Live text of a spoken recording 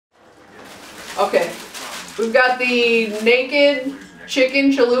Okay, we've got the naked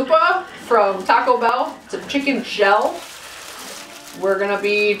chicken chalupa from Taco Bell. It's a chicken shell. We're gonna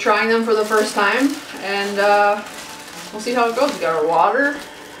be trying them for the first time, and we'll see how it goes. We got our water.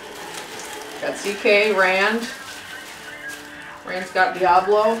 Got CK, Rand. Rand's got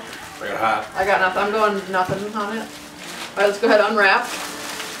Diablo. I got hot. I got nothing. I'm going nothing on it. Alright, let's go ahead and unwrap.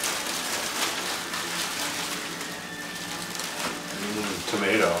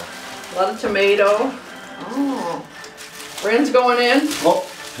 Tomato. A lot of tomato. Oh. Rand's going in. Oh,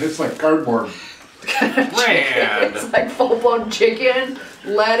 it's like cardboard. Rand! It's like full-blown chicken,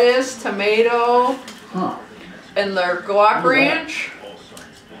 lettuce, tomato, and their guac ranch.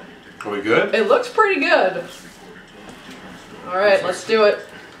 Are we good? It looks pretty good. Alright, let's do it.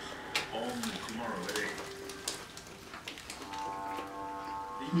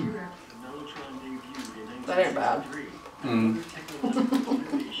 That ain't bad.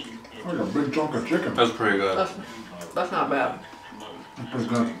 Like a big chunk of chicken. That's pretty good. That's not bad. That's pretty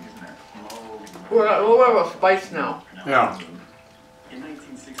good. We're a little bit of a spice now. Yeah.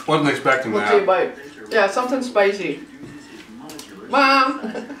 Wasn't expecting Let's take a that. bite. Yeah, something spicy. Mom,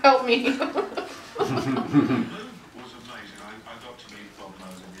 help me.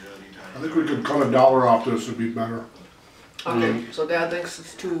 I think we could cut $1 off this, would be better. Okay, so Dad thinks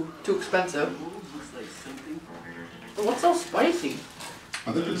it's too expensive. But what's so spicy?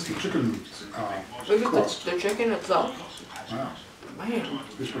 I think it's the chicken Maybe crust. the chicken itself. Yeah, Man.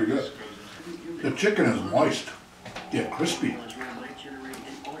 it's pretty good. The chicken is moist, yet crispy.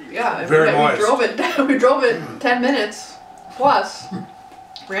 Yeah, Very we moist. we drove it 10 minutes plus.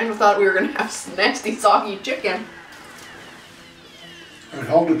 Randall thought we were gonna have some nasty soggy chicken. It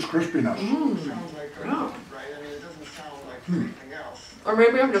held its crispiness. Yeah. Or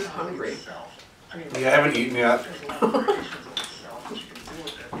maybe I'm just hungry. Yeah, I haven't eaten yet.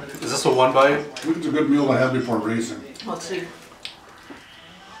 Is this a one bite? I think it's a good meal to have before racing. Let's see.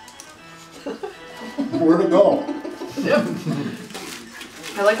 Where'd it go? Yep.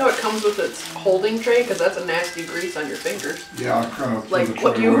 I like how it comes with its holding tray, because that's a nasty grease on your fingers. Yeah, I kind of Like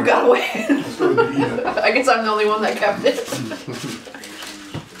what you got away. I started to eat it. I guess I'm the only one that kept it.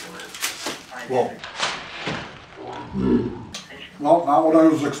 Well, Well, not what I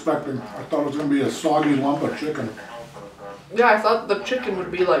was expecting. I thought it was going to be a soggy lump of chicken. Yeah, I thought the chicken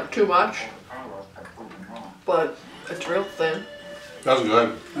would be like too much, but it's real thin. that's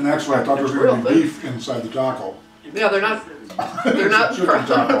good. And actually, I thought there was going to be beef inside the taco. Yeah, they're not Chicken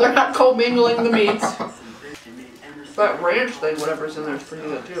taco. they're not co-mingling the meats. That ranch thing, whatever's in there, is pretty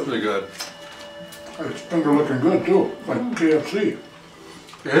good too. Pretty good. It's finger looking good too, like KFC.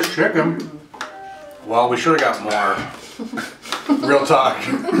 It's chicken. Well, we should have got more. Real talk.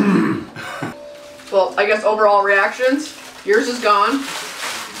 Well, I guess overall reactions. Yours is gone.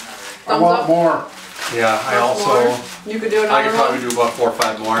 I Thumbs want up. more. Yeah, I also. You could do I another could probably one. do about 4 or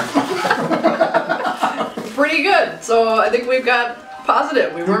 5 more. Pretty good. So I think we've got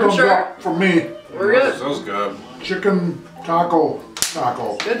positive. We Two weren't thumbs sure. up from me. We're good. That was good. Chicken taco.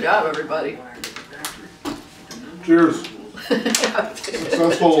 Good job, everybody. Cheers. Yeah.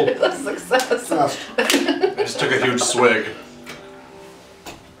 Successful Success. test. I just took a huge swig.